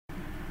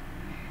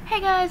Hey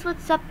guys,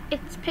 what's up?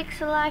 It's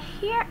Pixelife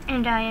here,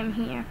 and I am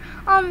here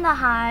on the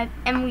Hive,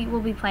 and we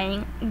will be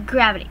playing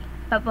Gravity.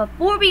 But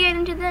before we get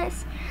into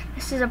this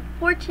is an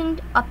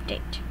important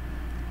update.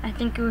 I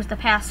think it was the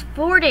past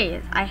 4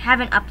 days I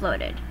haven't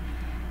uploaded,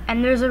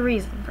 and there's a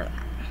reason for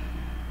that.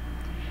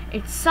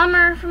 It's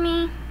summer for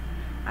me.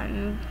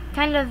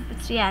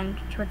 It's the end,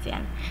 towards the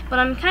end, but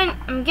I'm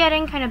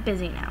getting kind of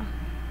busy now.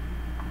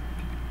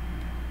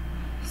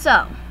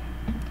 So,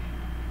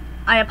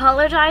 I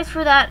apologize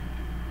for that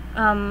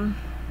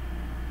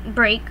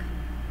break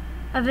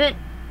of it,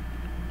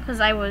 because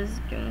I was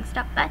doing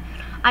stuff that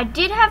I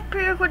did have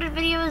pre-recorded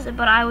videos,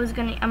 but I'm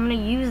gonna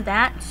use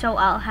that, so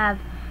I'll have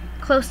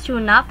close to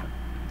enough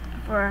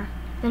for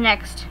the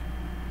next,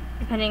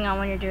 depending on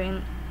when you're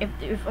doing,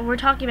 if we're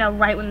talking about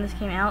right when this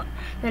came out,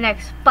 the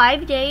next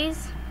 5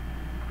 days,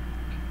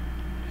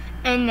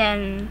 and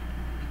then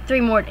 3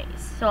 more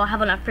days, so I'll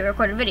have enough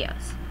pre-recorded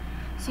videos.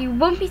 So you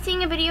won't be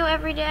seeing a video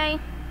every day,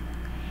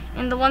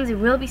 and the ones you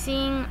will be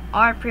seeing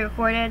are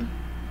pre-recorded.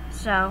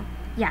 So,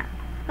 yeah.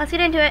 Let's get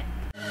into it.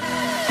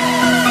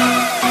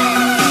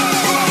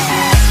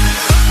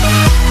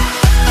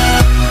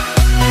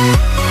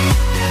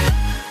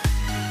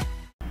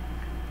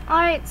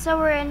 Alright, so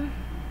we're in.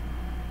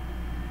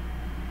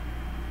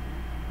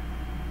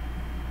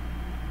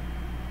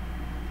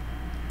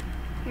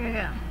 Here we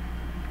go.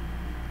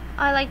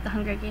 I like the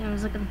Hunger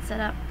Games looking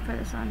setup for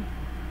this one.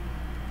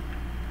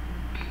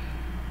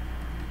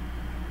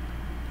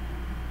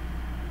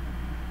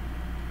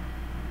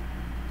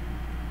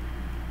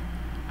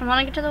 I want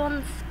to get to the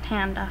one that's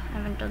Panda. I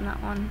haven't done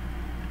that one.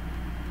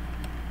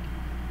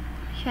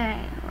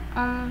 Okay,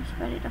 we're almost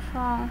ready to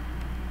fall.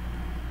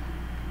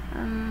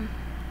 I'm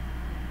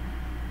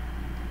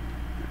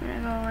gonna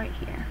go right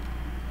here.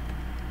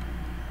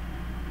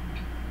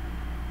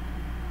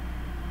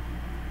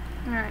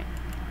 Alright,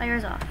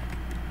 layers off.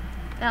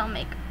 That'll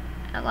make it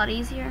a lot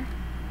easier.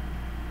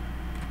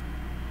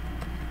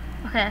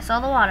 Okay, I saw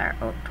the water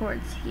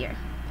towards here.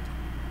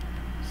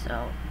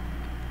 So,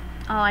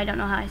 oh, I don't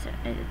know how I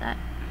did that.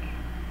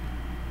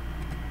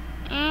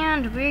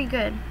 And very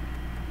good.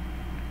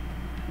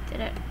 Did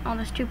it. Oh,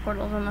 there's 2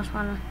 portals on this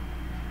one.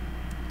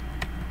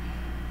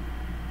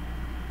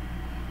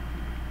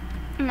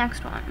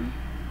 Next one.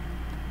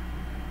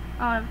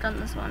 Oh, I've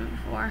done this one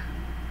before.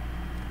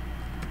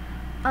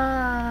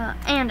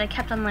 And I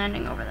kept on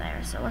landing over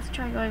there, so let's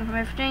try going from a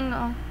different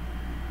angle.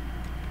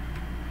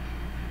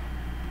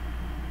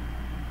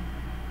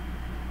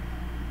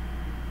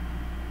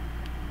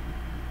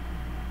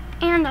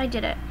 And I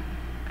did it.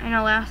 I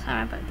know last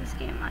time I played this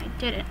game, I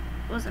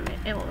wasn't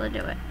able to do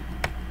it.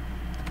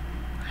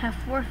 I have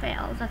 4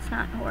 fails. That's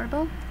not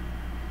horrible.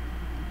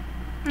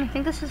 I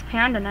think this is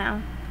Panda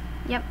now.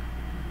 Yep.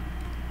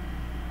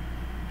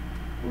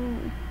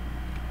 Ooh.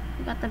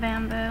 We got the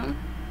bamboo.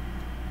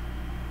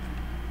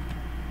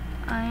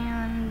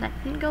 And that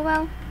didn't go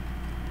well.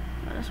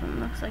 But this one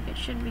looks like it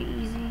should be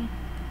easy.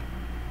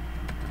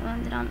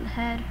 Landed on the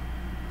head.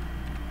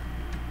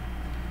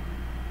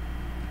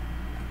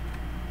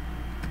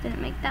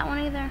 Didn't make that one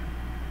either.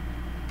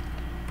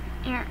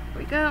 Here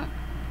we go.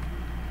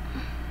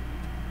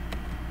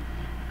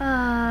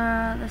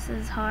 This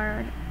is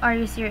hard. Are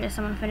you serious?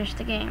 Someone finished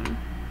the game.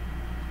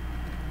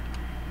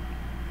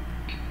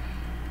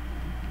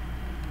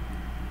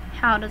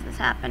 How does this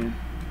happen?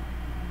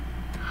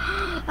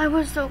 I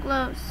was so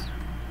close.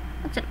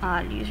 That's an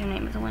odd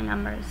username with only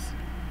numbers.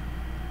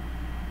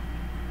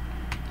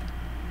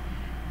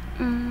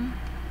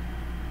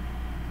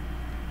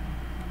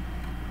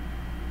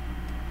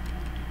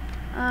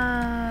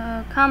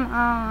 Come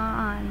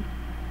on.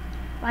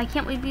 Why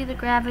can't we be the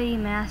Gravity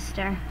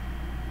Master?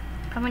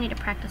 Probably need to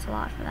practice a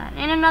lot for that.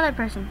 And another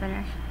person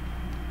finished.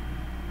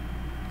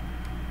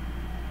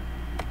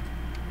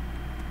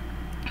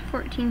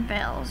 14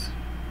 fails.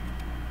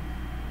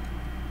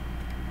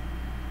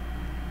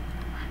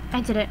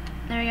 I did it.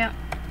 There we go.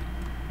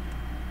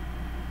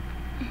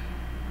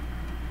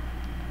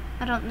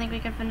 I don't think we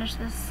can finish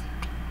this.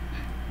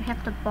 We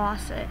have to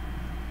boss it.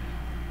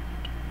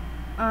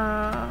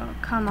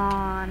 Come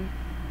on.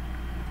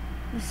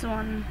 This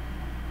one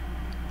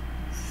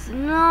is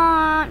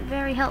not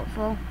very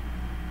helpful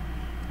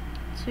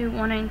to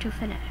wanting to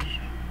finish.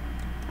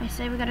 I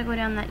say we gotta go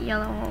down that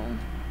yellow hole.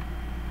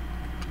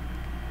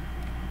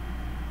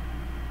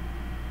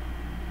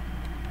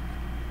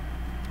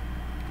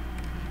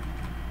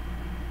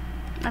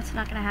 That's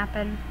not gonna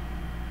happen.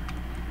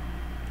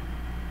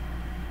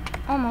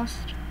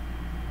 Almost.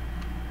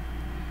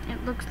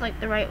 It looks like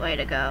the right way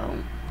to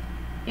go.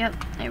 Yep,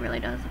 it really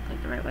does look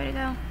like the right way to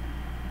go.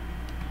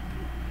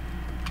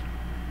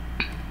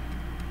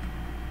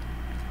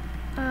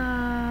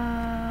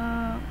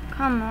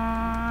 Come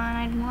on,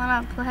 I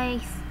want a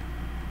place.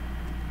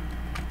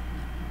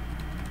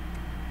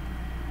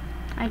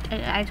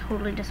 I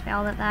totally just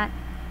failed at that.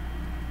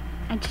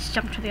 I just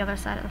jumped to the other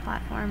side of the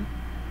platform.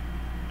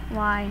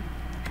 Why?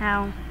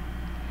 How?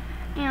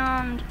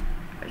 And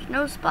there's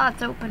no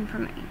spots open for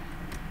me.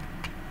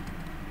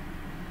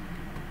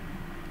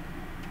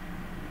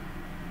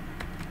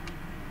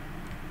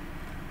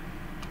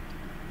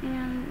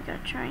 We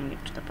gotta try and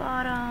get to the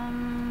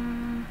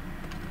bottom.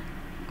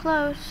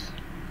 Close.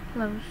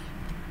 Close.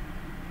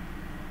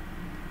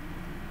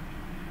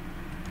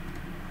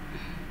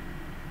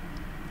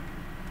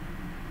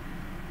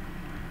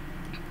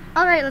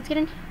 Alright, let's get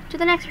into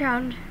the next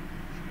round.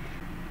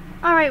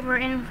 Alright, we're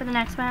in for the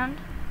next round.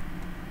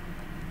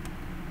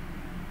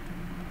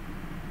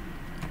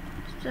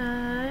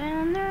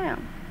 And there we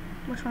go.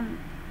 Which one's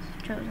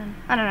chosen?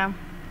 I don't know.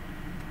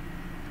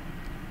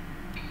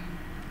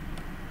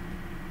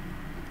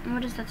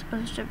 What is that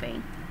supposed to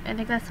be? I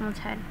think that's someone's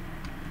head.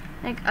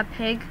 Like a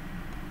pig.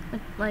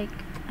 Like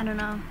I don't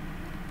know.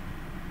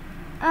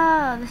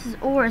 Oh, this is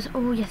oars.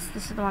 Oh, yes,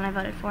 this is the one I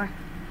voted for.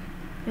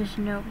 There's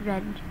no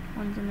red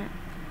ones in it.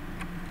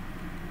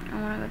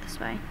 I want to go this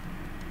way.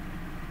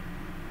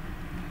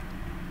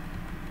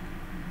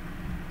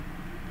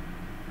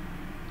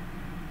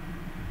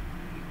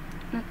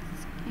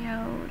 Let's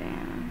go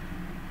down.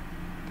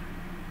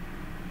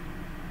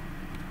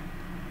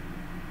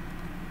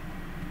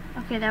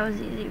 Okay, that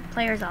was easy.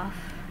 Players off.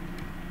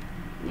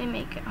 They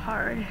make it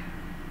hard.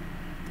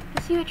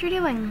 Let's see what you're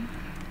doing.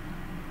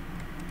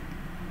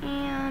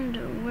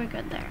 And we're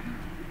good there.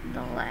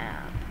 The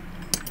lab.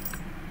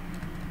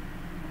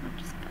 What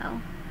just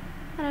fell?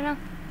 I don't know.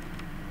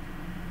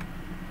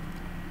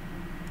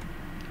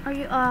 Are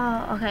you?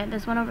 Oh, okay.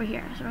 There's one over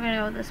here, so we're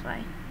gonna go this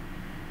way.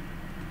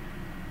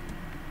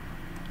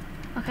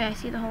 Okay, I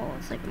see the hole.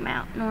 It's like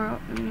now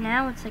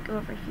it's like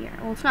over here.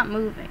 Well, it's not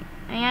moving,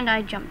 and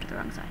I jumped to the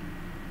wrong side.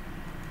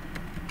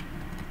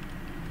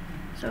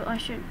 So I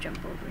should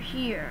jump over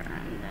here,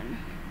 and then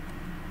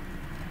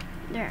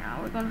there.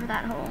 Now we're going for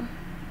that hole.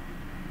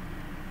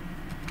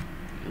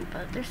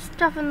 But there's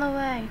stuff in the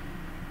way.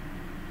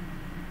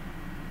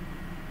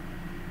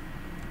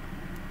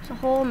 There's a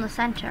hole in the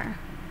center.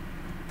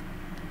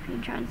 If we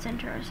can try and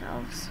center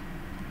ourselves.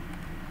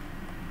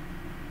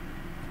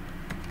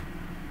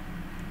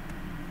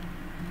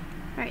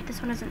 Alright,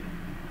 this one isn't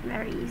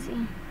very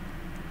easy.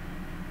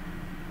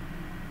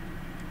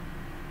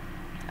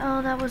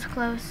 Oh, that was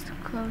close.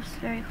 Close,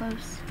 very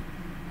close.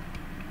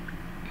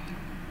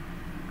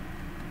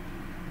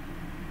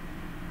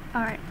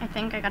 Alright, I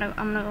think I'm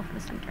gonna go for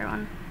the center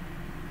one.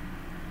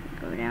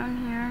 Go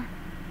down here.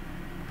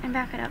 And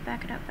back it up,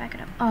 back it up, back it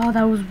up. Oh,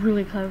 that was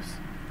really close.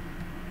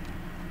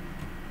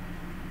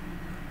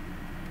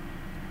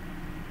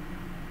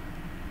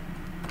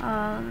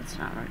 Oh, that's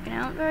not working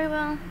out very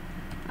well.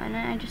 And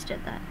I just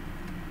did that.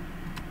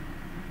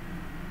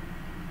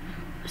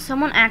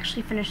 Someone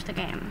actually finished the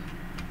game.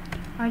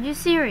 Are you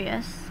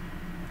serious?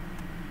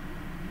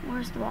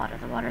 Where's the water?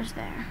 The water's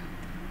there.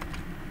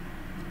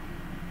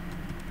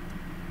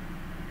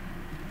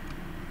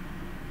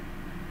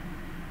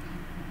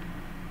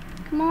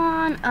 Come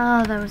on.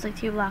 Oh, that was like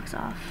 2 blocks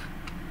off.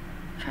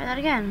 Try that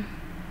again.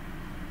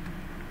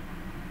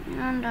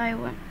 And I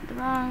went the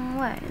wrong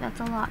way. That's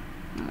a lot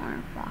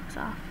more blocks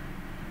off.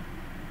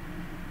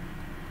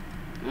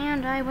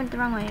 And I went the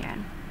wrong way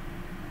again.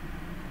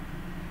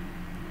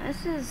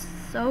 This is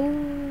so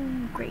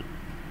great.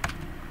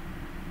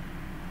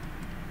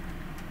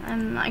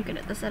 I'm not good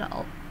at this at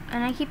all.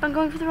 And I keep on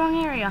going for the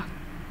wrong area.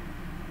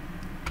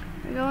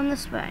 We're going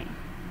this way.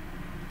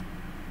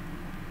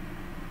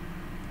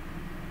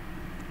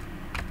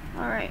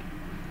 Alright.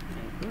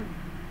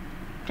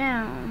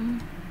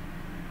 Down.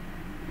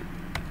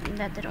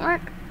 That didn't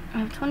work. I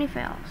have 20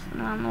 fails.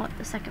 Now I'm at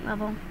the second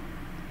level.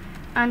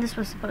 And this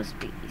was supposed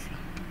to be easy.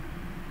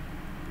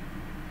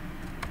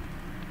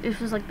 This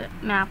was like the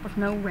map with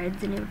no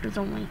reds in it. It was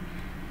only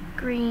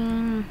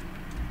green.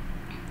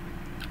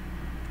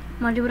 I'm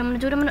gonna do what I'm gonna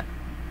do.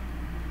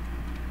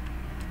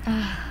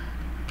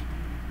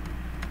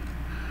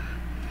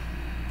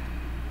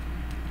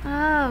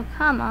 Oh,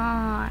 come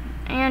on.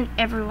 And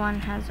everyone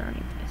has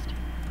already placed.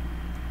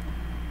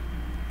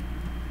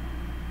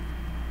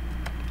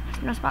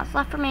 There's no spots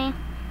left for me.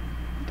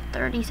 The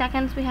 30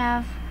 seconds we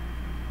have.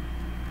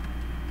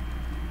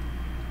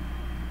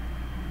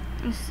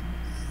 It's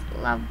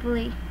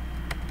lovely.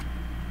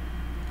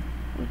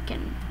 We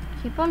can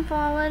keep on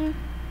falling.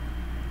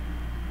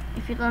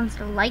 If he learns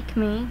to like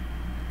me,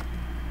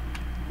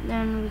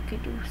 then we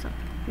could do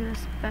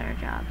this better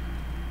job.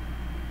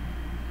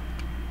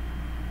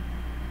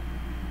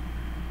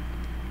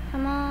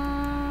 Come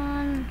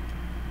on.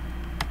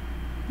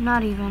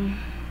 Not even.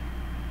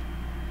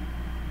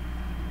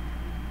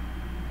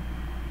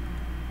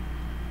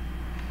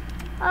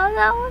 Oh,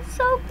 that was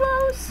so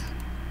close.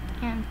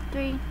 And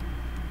 3,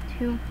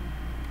 2,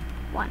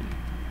 1.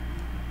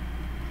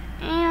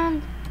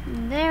 And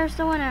there's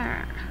the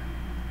winner.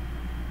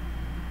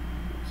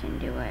 We can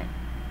do it.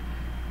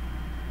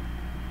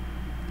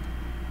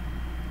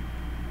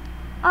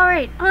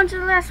 Alright, on to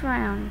the last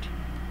round.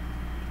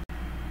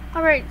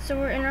 Alright, so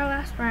we're in our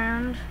last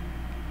round.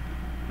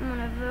 I'm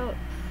gonna vote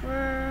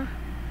for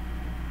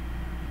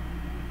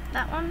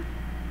that one.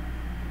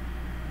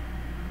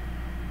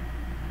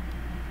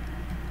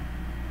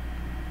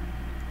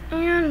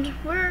 And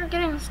we're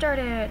getting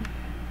started.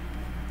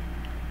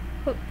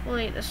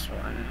 Hopefully this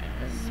one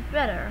is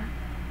better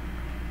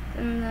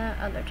than the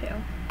other two.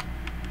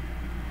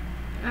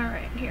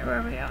 Alright, here, where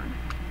are we going?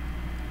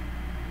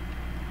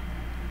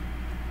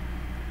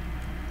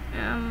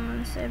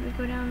 Let's say we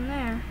go down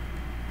there.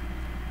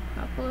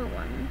 A blue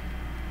one.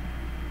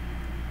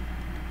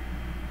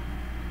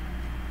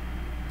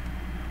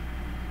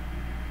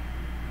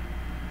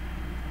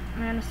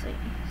 Honestly,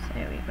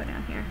 say we go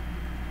down here.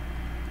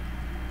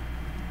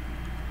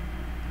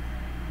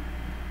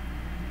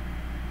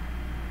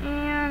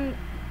 And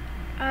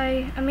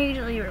I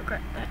immediately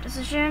regret that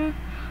decision.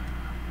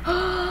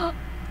 Or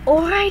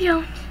I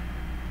don't.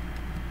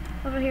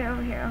 Over here,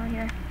 over here, over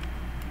here.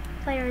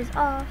 Player is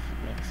off.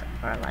 Makes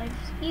our lives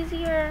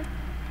easier.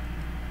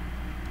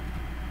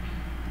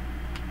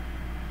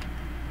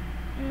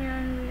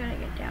 And we gotta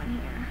get down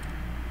here.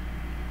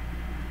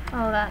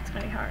 Oh, that's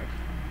gonna be hard.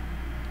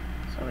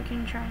 So we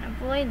can try and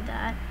avoid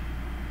that.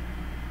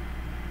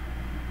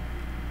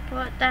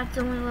 But that's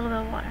only a little bit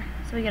of water.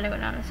 So we gotta go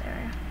down this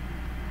area.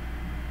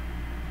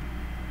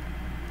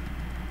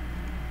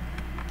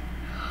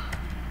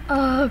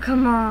 Oh,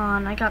 come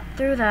on. I got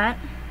through that.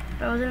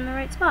 But I was in the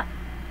right spot.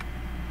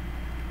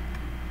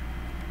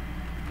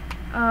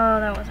 Oh,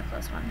 that was a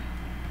close one.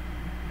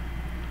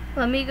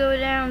 Let me go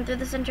down through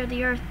the center of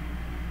the earth.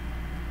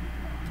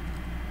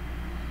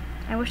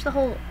 I wish the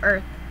whole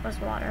earth was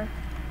water.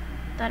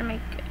 That'd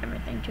make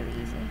everything too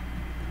easy.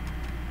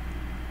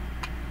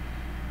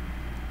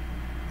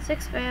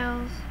 6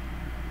 fails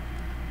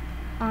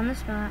on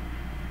this map.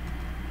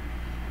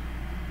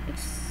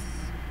 It's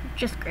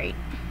just great.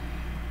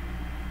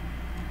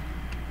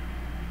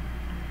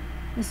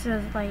 This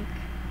is like,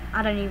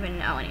 I don't even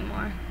know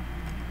anymore.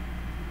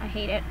 I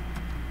hate it.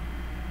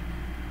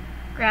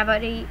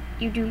 Gravity,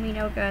 you do me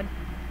no good.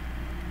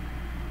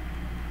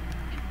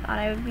 Thought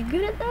I would be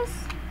good at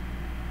this.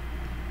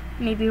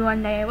 Maybe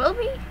one day I will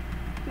be,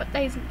 but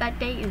that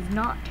day is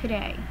not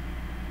today.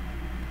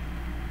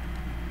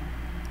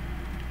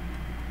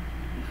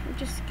 If we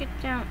just get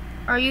down.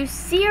 Are you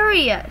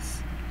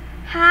serious?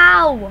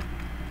 How?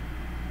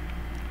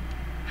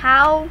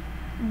 How?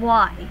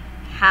 Why?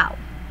 How?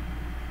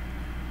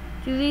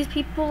 Do these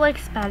people like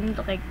spend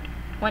like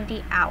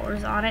 20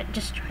 hours on it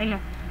just trying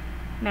to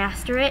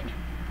master it?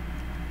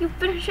 You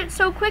finish it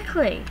so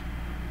quickly.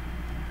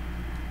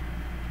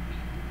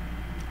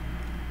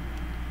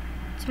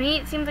 To me,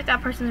 it seems like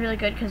that person's really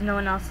good because no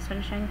one else is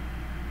finishing.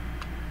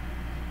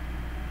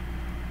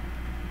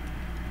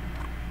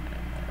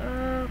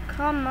 Oh,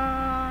 come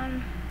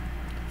on.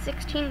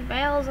 16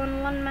 fails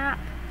on one map.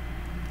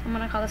 I'm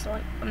gonna call this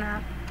a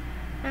map.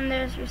 And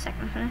there's your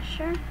second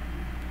finisher.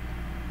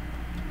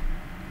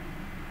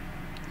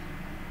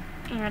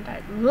 And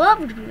I'd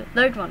love to be the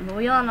third one, but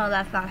we all know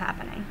that's not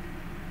happening.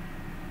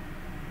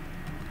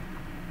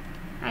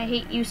 I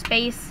hate you,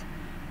 space.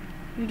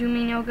 You do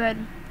me no good.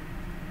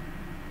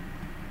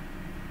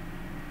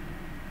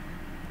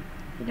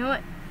 You know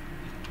what?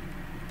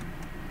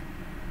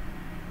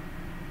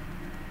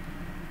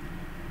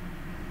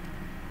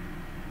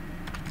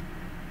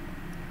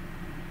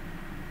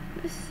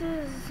 This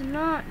is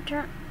not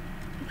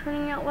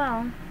turning out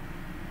well.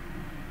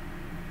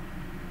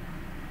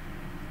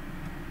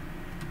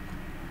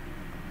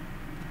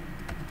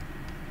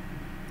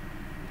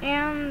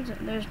 And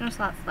there's no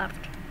slots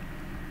left.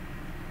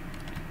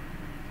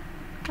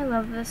 I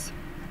love this.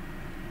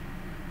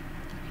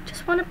 I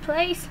just want to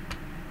place.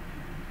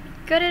 Be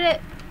good at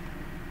it.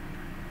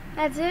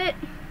 That's it.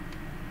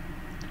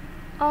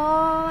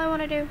 All I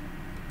want to do.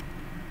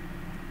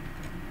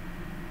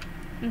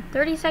 In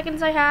 30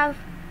 seconds I have.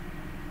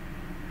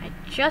 I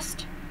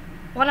just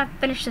want to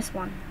finish this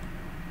one.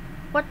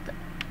 What the,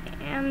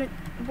 and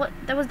what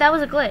that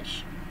was a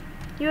glitch.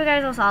 You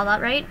guys all saw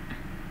that, right?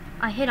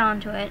 I hit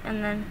onto it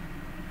and then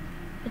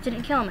it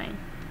didn't kill me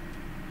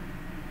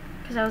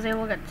because I was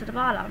able to get to the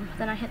bottom.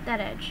 Then I hit that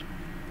edge.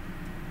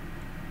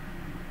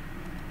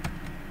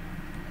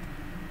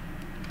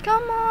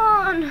 Come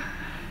on!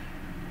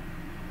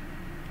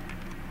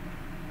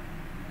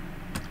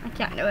 I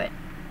can't do it.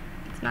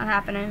 It's not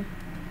happening.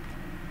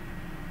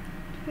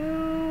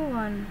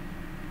 2-1.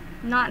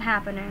 Not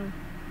happening.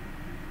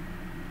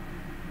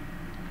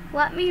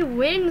 Let me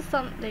win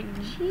something.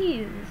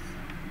 Jeez.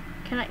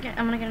 I'm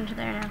gonna get into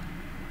there now.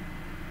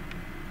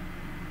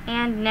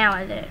 And now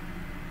I did it.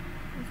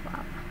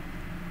 Wow.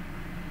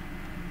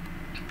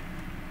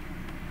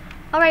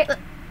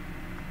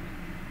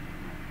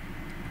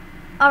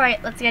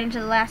 Alright, let's get into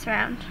the last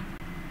round.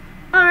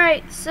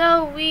 Alright,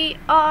 so we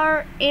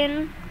are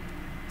in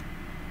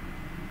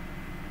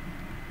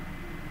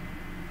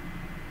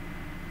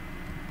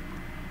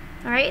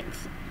Alright.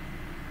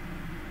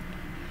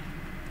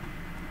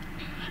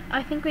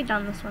 I think we've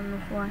done this one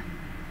before.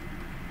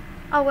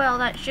 Oh well,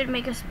 that should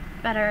make us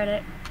better at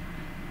it.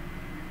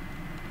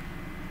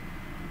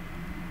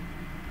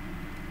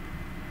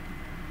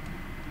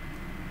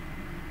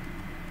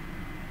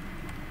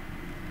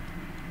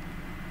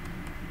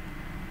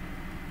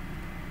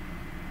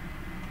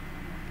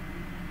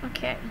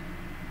 Okay.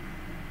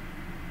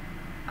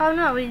 Oh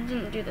no, we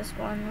didn't do this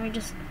one. We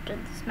just did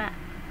this map.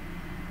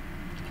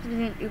 Because we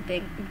didn't do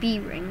big B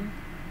ring.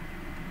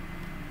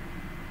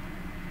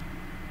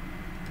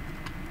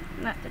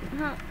 That didn't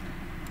help.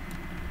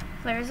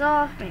 Flares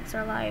off, makes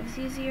our lives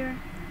easier.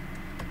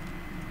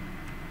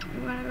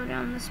 We're gonna go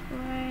down this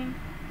way.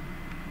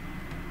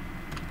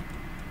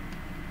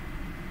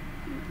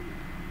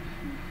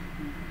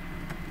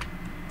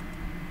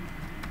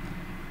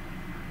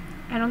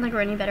 I don't think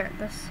we're any better at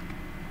this.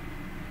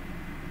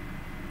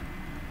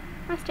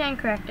 I stand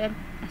corrected.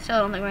 I still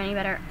don't think we're any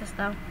better at this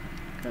though.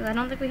 Because I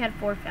don't think we had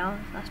 4 fails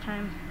last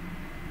time.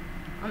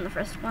 On the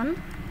first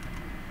one.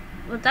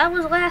 But that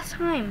was last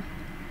time.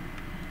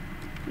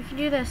 We can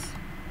do this.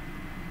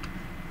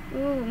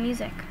 Ooh,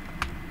 music.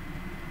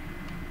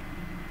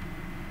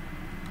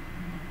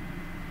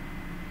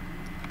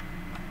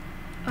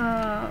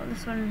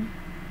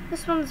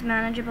 This one's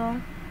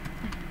manageable,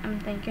 I'm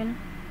thinking.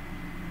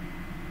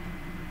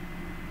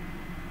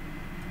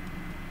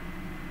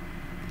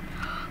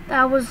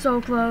 That was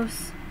so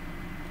close.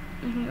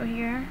 We can go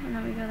here, and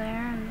then we go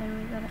there, and then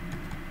we go there.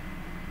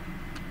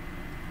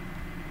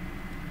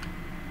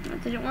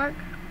 That didn't work.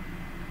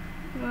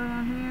 Go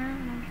down here,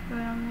 and then go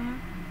down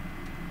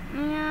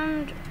there.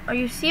 And are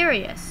you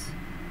serious?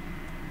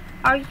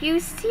 Are you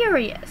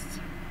serious?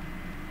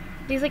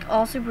 These like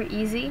all super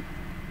easy,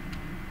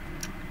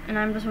 and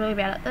I'm just really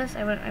bad at this.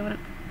 I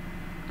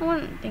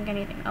wouldn't think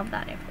anything of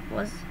that if it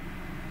was.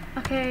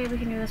 Okay, we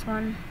can do this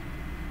one.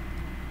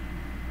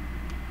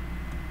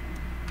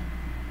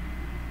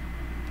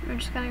 We're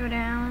just gonna go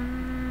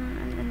down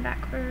and then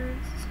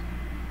backwards.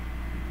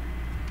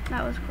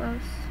 That was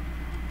close.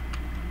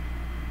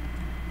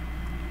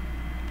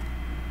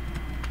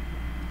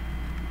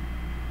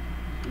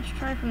 Let's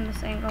try from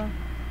this angle.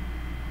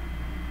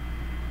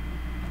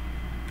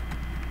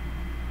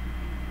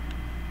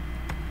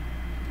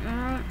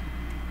 Alright.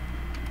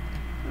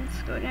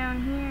 Let's go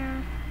down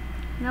here.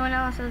 No one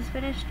else has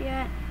finished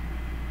yet.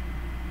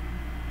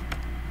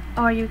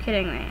 Oh, are you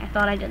kidding me? I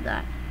thought I did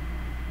that.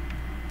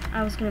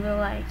 I was gonna be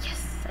like,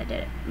 yes, I did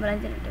it, but I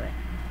didn't do it.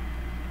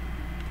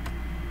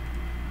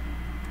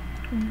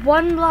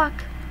 1 block.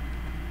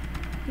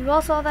 You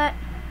all saw that?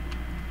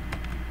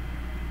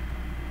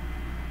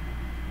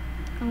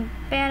 How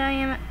bad I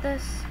am at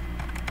this.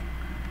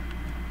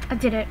 I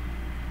did it.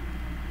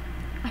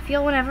 I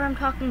feel whenever I'm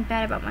talking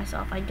bad about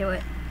myself, I do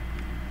it.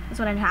 That's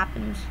when it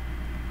happens.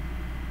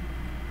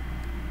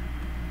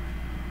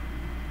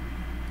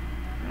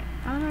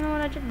 I don't know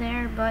what I did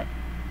there, but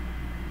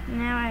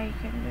now I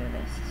can do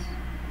this.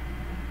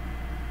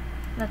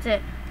 That's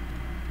it.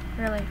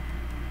 Really.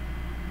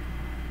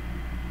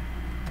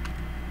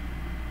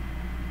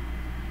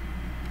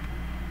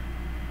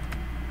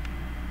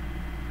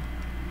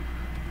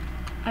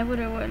 I would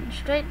have went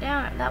straight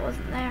down if that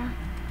wasn't there.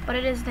 But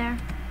it is there.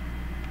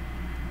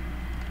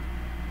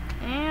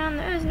 And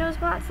there's no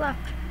spots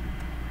left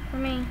for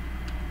me.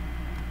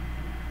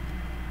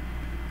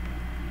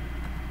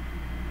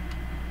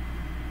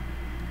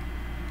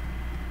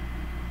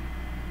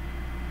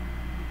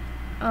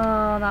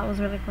 Oh, that was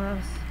really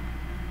close.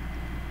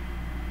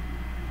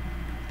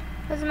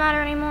 Doesn't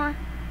matter anymore.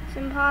 It's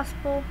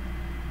impossible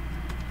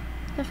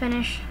to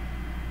finish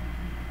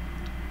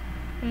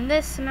in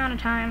this amount of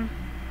time.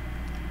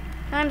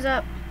 Time's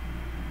up.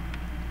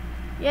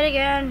 Yet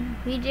again,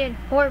 we did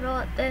horrible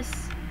at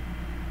this.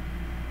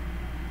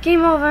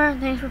 Game over.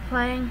 Thanks for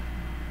playing.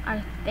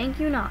 I thank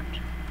you not.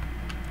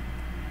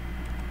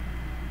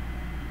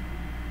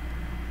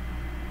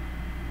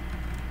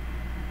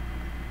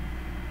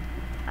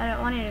 I don't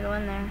want you to go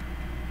in there.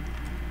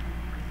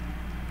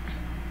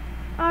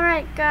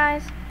 Alright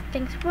guys,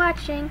 thanks for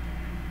watching.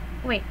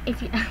 Wait,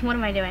 if you what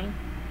am I doing?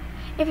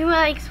 If you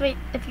like, wait,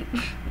 if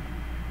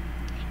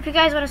you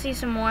guys want to see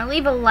some more,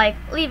 leave a like,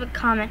 leave a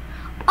comment,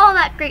 all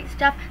that great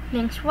stuff.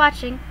 Thanks for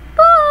watching.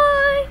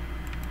 Bye.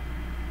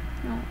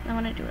 No, I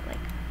want to do it like